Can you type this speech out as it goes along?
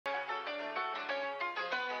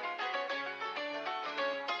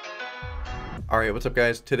Alright, what's up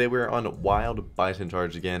guys? Today we're on Wild Bison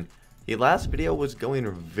Charge again. The last video was going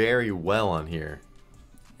very well on here.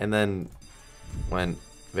 And then went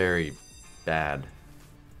very bad.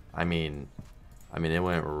 I mean it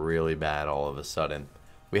went really bad all of a sudden.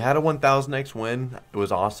 We had a 1000x win. It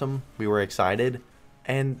was awesome. We were excited.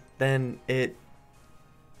 And then it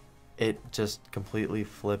just completely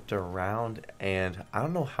flipped around. And I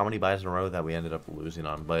don't know how many buys in a row that we ended up losing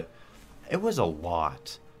on, but it was a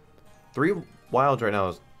lot. 3 wilds right now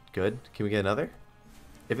is good. Can we get another?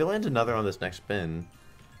 If it lands another on this next spin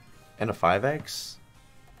and a 5x,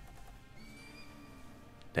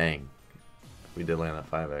 dang. If we did land a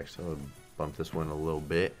 5x, that would bump this one a little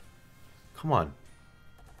bit. Come on.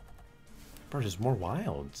 Bro, there's more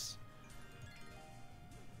wilds.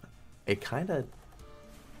 It kind of...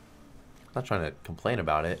 not trying to complain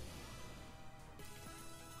about it,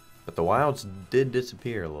 but the wilds did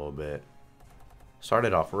disappear a little bit.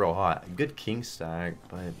 Started off real hot. Good king stack,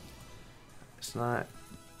 but it's not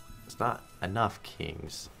enough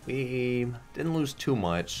kings. We didn't lose too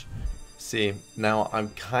much. See, now I'm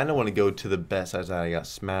kind of want to go to the bet size that I got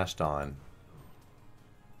smashed on,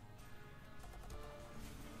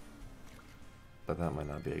 but that might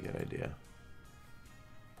not be a good idea.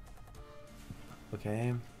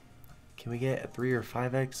 Okay, can we get a 3 or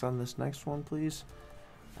 5x on this next one, please?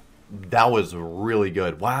 That was really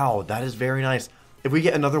good. Wow, that is very nice. If we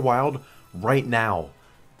get another wild right now,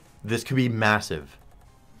 this could be massive.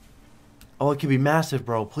 Oh, it could be massive,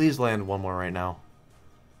 bro. Please land one more right now.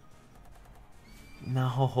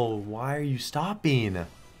 No, why are you stopping?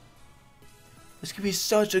 This could be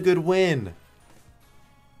such a good win.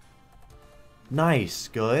 Nice,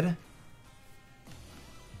 good.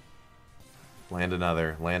 Land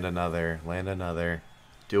another, land another, land another.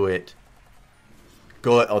 Do it.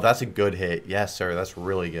 Good. Oh, that's a good hit. Yes, sir. That's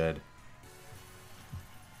really good.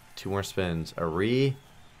 2 more spins. A re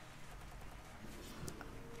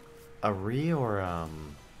or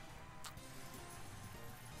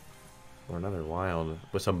another wild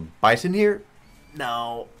with some bison here?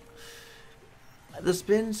 No. The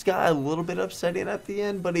spins got a little bit upsetting at the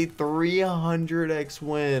end, but a 300x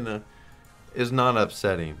win is not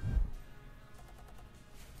upsetting.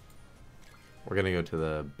 We're gonna go to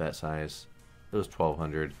the bet size. It was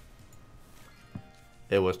 1200.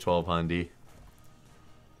 It was 1200.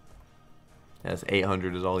 Yes,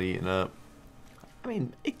 800 is all eaten up. I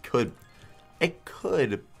mean, it could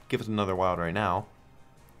give us another wild right now.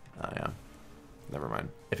 Oh yeah, never mind.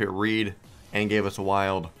 If it read and gave us a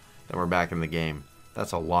wild, then we're back in the game.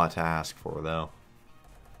 That's a lot to ask for, though.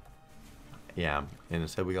 Yeah, and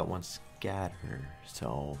instead we got one scatter,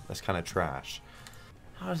 so that's kind of trash.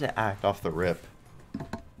 How does it act off the rip?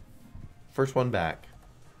 First one back.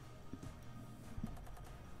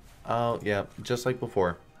 Oh yeah, just like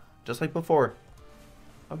before. Just like before.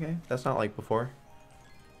 Okay, that's not like before.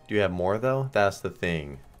 Do you have more though? That's the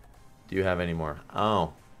thing. Do you have any more?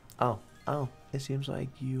 Oh. It seems like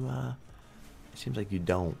you don't. It seems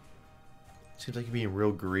like you're being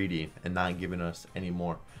real greedy and not giving us any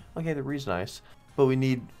more. Okay, the re's nice, but we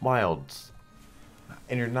need wilds.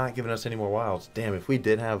 And you're not giving us any more wilds. Damn, if we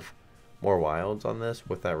did have more wilds on this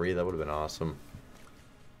with that re, that would have been awesome.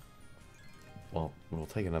 Well, we'll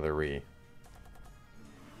take another re.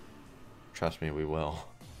 Trust me, we will.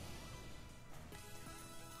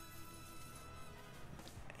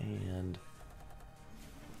 And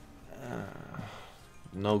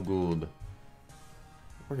no good.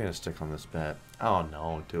 We're gonna stick on this bet. Oh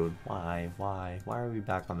no, dude. Why are we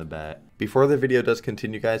back on the bet? Before the video does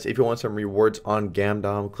continue, guys, if you want some rewards on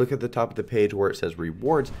Gamdom, click at the top of the page where it says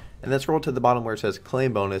rewards, and then scroll to the bottom where it says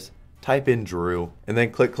claim bonus. Type in Drew and then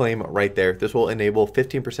click claim right there. This will enable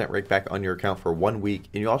 15% rake back on your account for 1 week,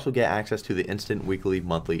 and you also get access to the instant weekly,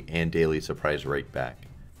 monthly, and daily surprise rake back.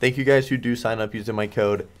 Thank you guys who do sign up using my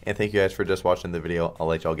code, and thank you guys for just watching the video. I'll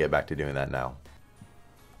let y'all get back to doing that now.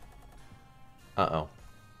 Uh-oh.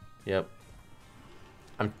 Yep.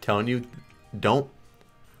 I'm telling you, don't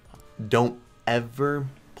ever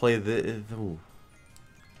play the... Ooh.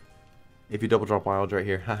 If you double drop wilds right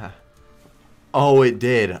here, haha. Oh, it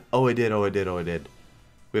did. Oh, it did. Oh, it did. Oh, it did.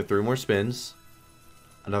 We have 3 more spins.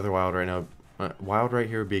 Another wild right now. Wild right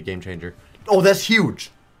here would be a game changer. Oh, that's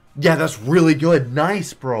huge. Yeah, that's really good.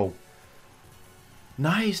 Nice, bro.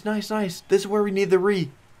 Nice, nice, nice. This is where we need the re.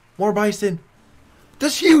 More bison.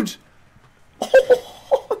 That's huge.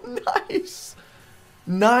 Oh, nice.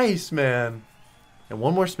 Nice, man. And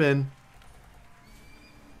one more spin.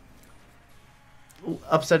 Ooh,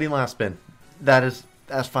 upsetting last spin. That's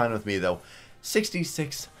fine with me, though.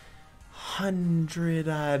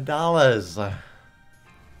 $6,600.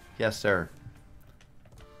 Yes, sir.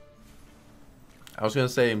 I was gonna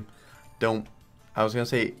say, don't. I was gonna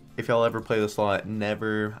say, if y'all ever play the slot,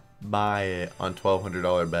 never buy it on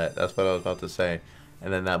 $1,200 bet. That's what I was about to say,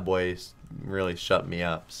 and then that boy really shut me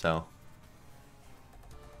up. So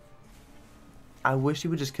I wish he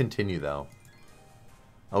would just continue, though.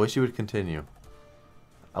 I wish he would continue.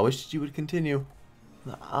 I wish you would continue.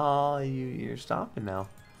 Oh, you're stopping now.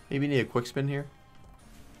 Maybe you need a quick spin here.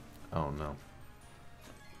 Oh no.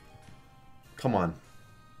 Come on.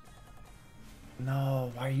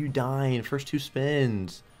 No, why are you dying? First 2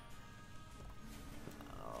 spins.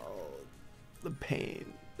 Oh, the pain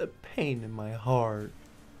in my heart.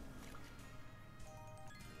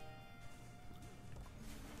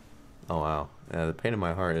 Oh wow, yeah, the pain in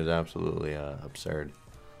my heart is absolutely absurd.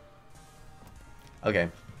 Okay,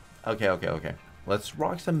 okay. Let's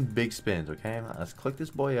rock some big spins, okay? Let's click this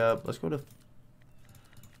boy up. Let's go to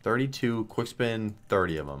 32, quick spin,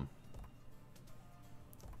 30 of them.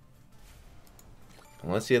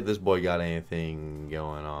 And let's see if this boy got anything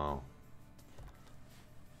going on.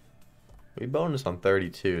 We bonus on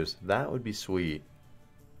 32, so that would be sweet.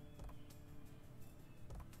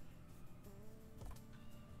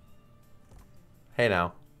 Hey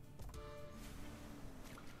now.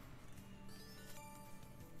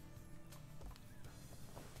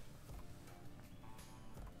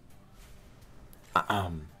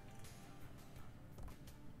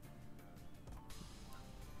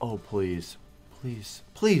 Oh, please. Please.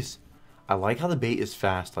 Please. I like how the bait is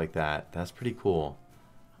fast like that. That's pretty cool.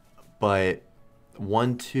 But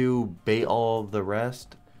 1-2 bait all the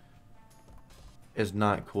rest is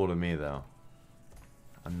not cool to me, though.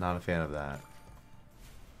 I'm not a fan of that.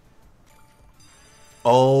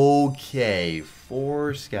 Okay.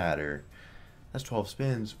 4 scatter. That's 12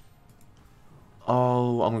 spins.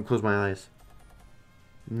 Oh, I'm going to close my eyes.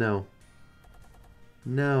 No.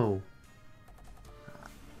 No.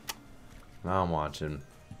 Now I'm watching.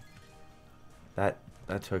 That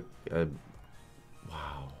took a...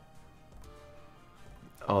 Wow.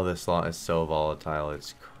 Oh, this slot is so volatile.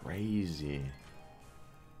 It's crazy.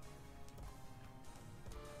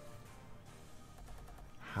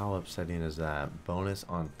 How upsetting is that? Bonus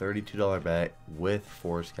on $32 bet with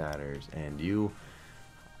 4 scatters. And you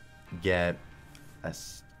get an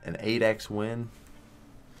 8x win.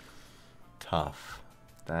 Tough.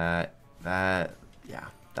 Yeah.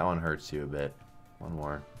 That one hurts you a bit. One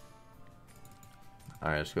more.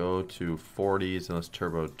 Alright, let's go to 40s and let's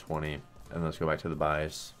turbo 20. And let's go back to the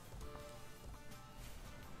buys.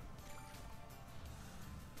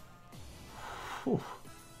 Whew.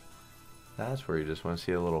 That's where you just want to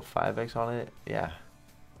see a little 5x on it. Yeah.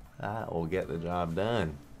 That will get the job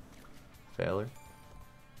done. Failure.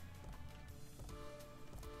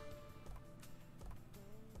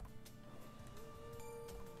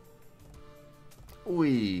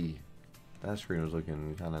 Wee. That screen was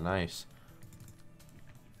looking kind of nice.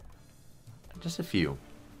 Just a few.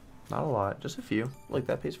 Not a lot, just a few. Like,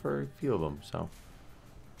 that pays for a few of them, so.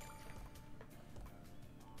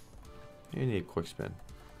 You need a quick spin.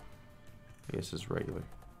 I guess it's regular.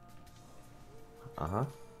 Uh-huh.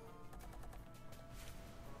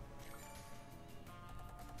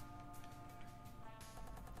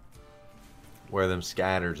 Where them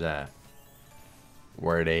scatters at?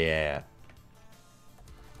 Where they at?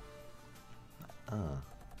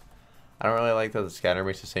 I don't really like that the scatter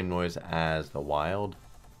makes the same noise as the wild.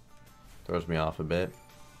 Throws me off a bit.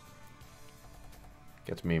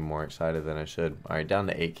 Gets me more excited than I should. Alright, down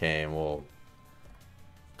to 8K and we'll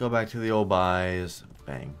go back to the old buys.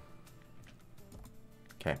 Bang.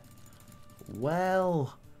 Okay.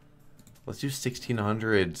 Well, let's do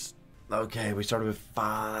 1600s. Okay, we started with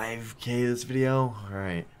 5K this video.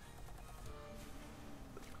 Alright.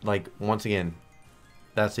 Like, once again,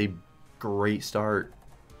 that's a great start.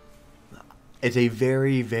 It's a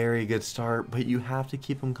very, very good start, but you have to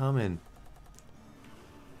keep them coming.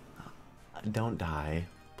 Don't die.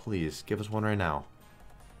 Please, give us one right now.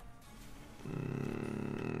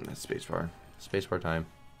 Spacebar. Spacebar time.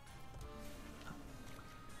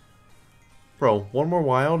 Bro, one more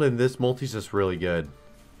wild and this multi's just really good.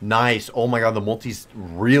 Nice. Oh my god, the multi's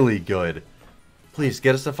really good. Please,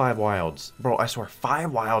 get us to 5 wilds. Bro, I swear,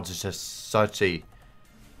 5 wilds is just such a...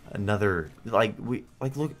 Another, look,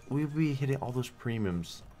 we'd be hitting all those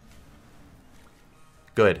premiums.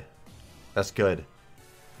 Good. That's good.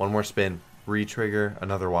 One more spin. Re-trigger,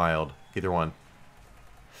 another wild. Either one.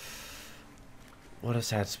 What a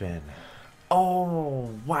sad spin. Oh,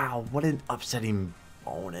 wow. What an upsetting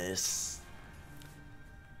bonus.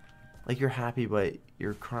 Like, you're happy, but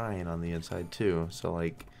you're crying on the inside, too. So,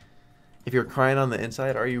 like, if you're crying on the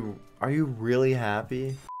inside, are you really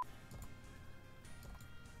happy?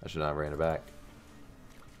 I should not have ran it back.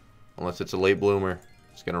 Unless it's a late bloomer.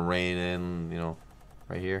 It's gonna rain in, you know,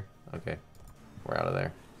 right here. Okay. We're out of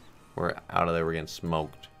there. We're out of there. We're getting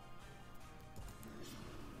smoked.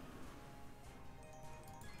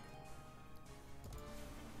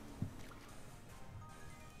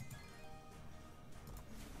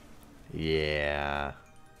 Yeah.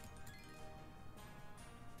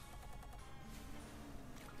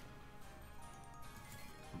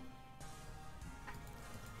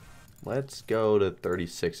 Let's go to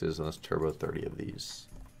 36s and let's turbo 30 of these.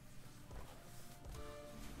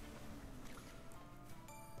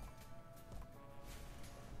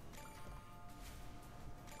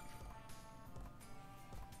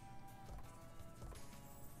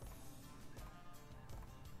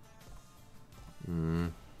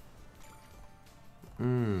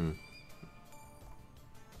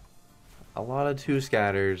 A lot of 2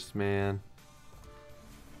 scatters, man.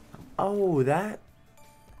 Oh,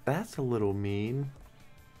 that's a little mean.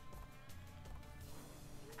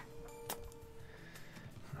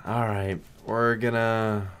 Alright, we're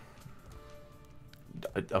gonna...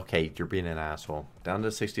 Okay, you're being an asshole. Down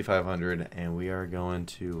to 6,500, and we are going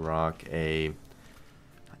to rock a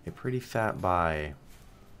pretty fat buy.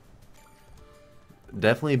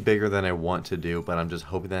 Definitely bigger than I want to do, but I'm just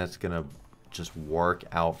hoping that it's gonna just work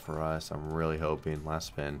out for us. I'm really hoping. Last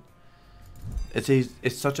spin.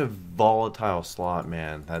 It's such a volatile slot,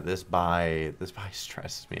 man, that this buy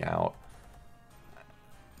stresses me out.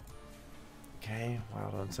 Okay,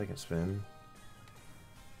 wild on second spin.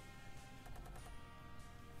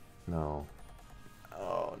 No.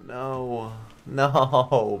 Oh no.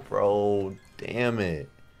 No, bro. Damn it.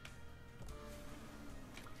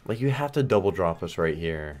 Like, you have to double drop us right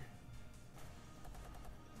here.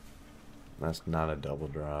 That's not a double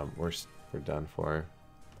drop. We're done for.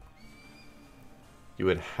 You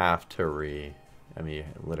would have to I mean,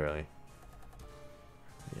 literally.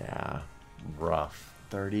 Yeah. Rough.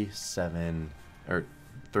 37 or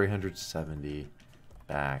 370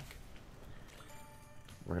 back.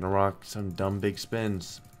 We're gonna rock some dumb big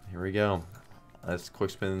spins. Here we go. Let's quick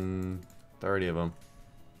spin 30 of them.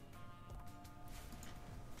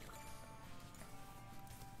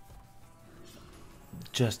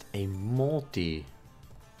 Just a multi.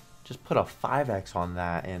 Just put a 5x on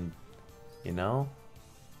that and, you know,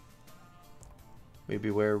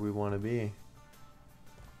 maybe where we want to be.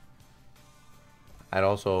 I'd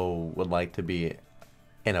also would like to be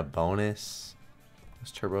in a bonus.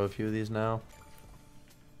 Let's turbo a few of these now.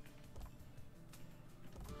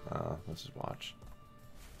 Let's just watch.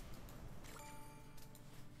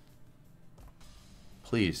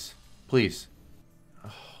 Please. Please.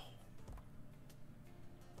 Oh.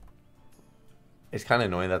 It's kind of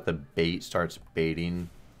annoying that the bait starts baiting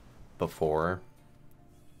before.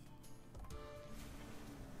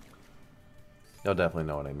 You'll definitely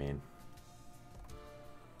know what I mean.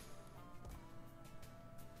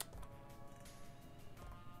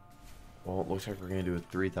 Well, it looks like we're going to do a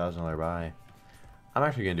 $3,000 buy. I'm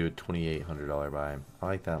actually going to do a $2,800 buy. I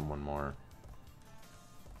like that one more.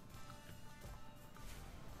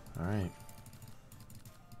 Alright.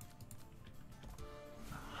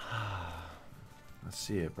 Let's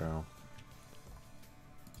see it, bro.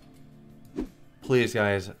 Please,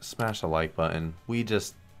 guys, smash the like button. We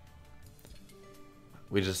just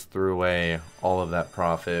threw away all of that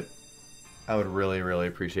profit. I would really, really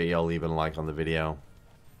appreciate y'all leaving a like on the video.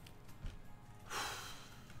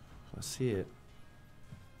 Let's see it.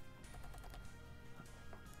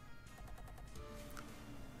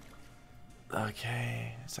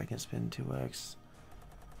 Okay, second spin 2x.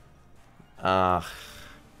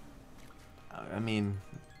 I mean,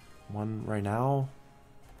 one right now.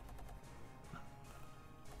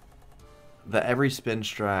 The every spin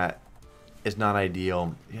strat is not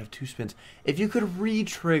ideal. You have 2 spins. If you could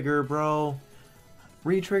re-trigger, bro,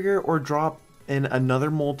 re-trigger or drop in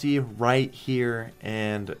another multi right here,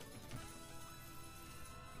 and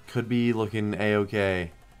could be looking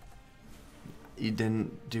a-okay. You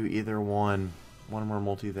didn't do either one. One more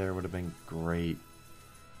multi there would have been great.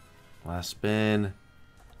 Last spin.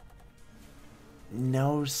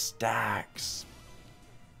 No stacks.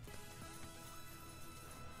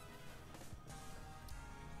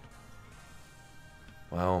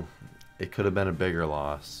 Well, it could have been a bigger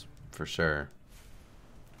loss, for sure.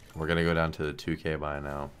 We're going to go down to the 2K buy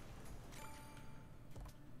now.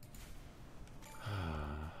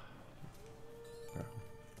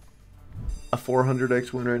 A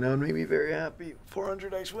 400x win right now would make me very happy.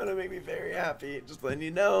 400x win would make me very happy. Just letting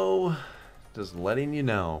you know. Just letting you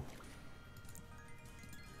know.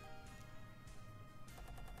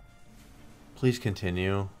 Please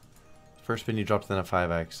continue. First spin you dropped, then a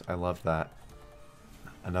 5x. I love that.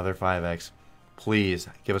 Another 5x. Please,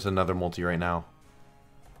 give us another multi right now.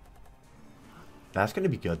 That's going to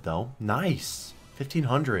be good, though. Nice.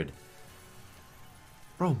 1,500.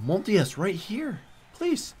 Bro, multi us right here.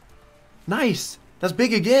 Please. Nice. That's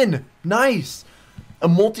big again. Nice. A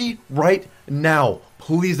multi right now.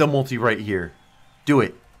 Please, a multi right here. Do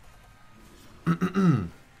it.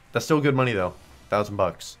 That's still good money, though.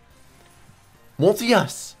 $1,000. Multi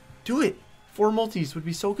us. Do it. 4 multis would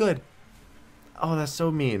be so good. Oh, that's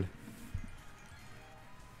so mean.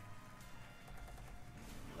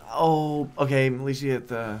 Oh, okay. At least you get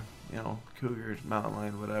the, you know, Cougars, Mountain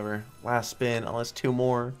Lion, whatever. Last spin, unless 2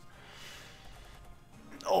 more.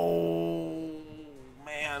 Oh,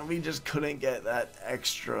 man. We just couldn't get that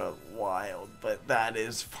extra wild. But that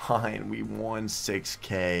is fine. We won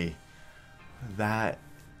 6K. That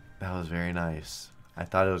was very nice. I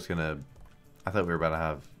thought it was going to... I thought we were about to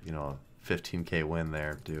have, you know, a 15K win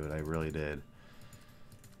there, dude. I really did.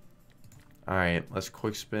 Alright, let's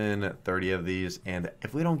quick spin 30 of these. And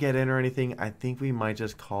if we don't get in or anything, I think we might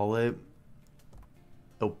just call it.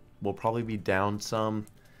 Oh, we'll probably be down some.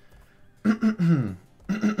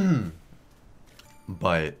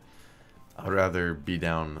 But I'd rather be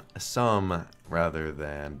down some rather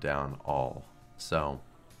than down all. So,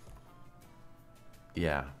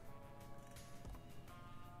 yeah.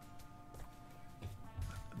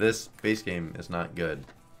 This base game is not good,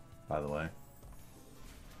 by the way.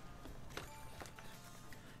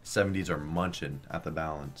 70s are munching at the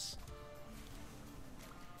balance.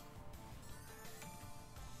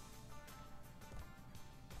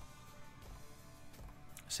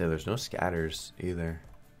 So there's no scatters either.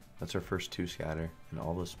 That's our first 2 scatter in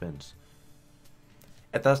all those spins.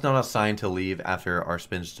 If that's not a sign to leave after our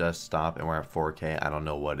spins just stop and we're at 4K, I don't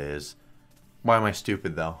know what is. Why am I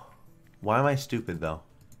stupid though? Why am I stupid though?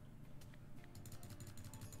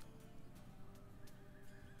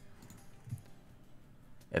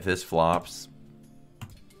 If this flops,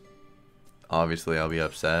 obviously I'll be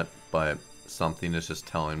upset, but something is just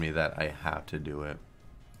telling me that I have to do it.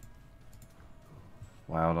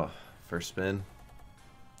 Wow, first spin.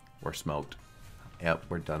 We're smoked. Yep,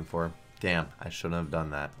 we're done for. Damn, I shouldn't have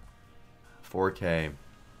done that. 4K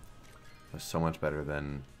was so much better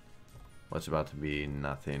than what's about to be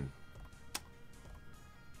nothing.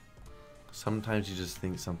 Sometimes you just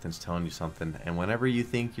think something's telling you something, and whenever you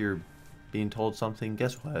think you're being told something,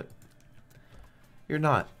 guess what? You're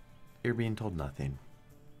not. You're being told nothing.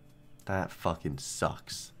 That fucking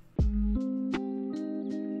sucks.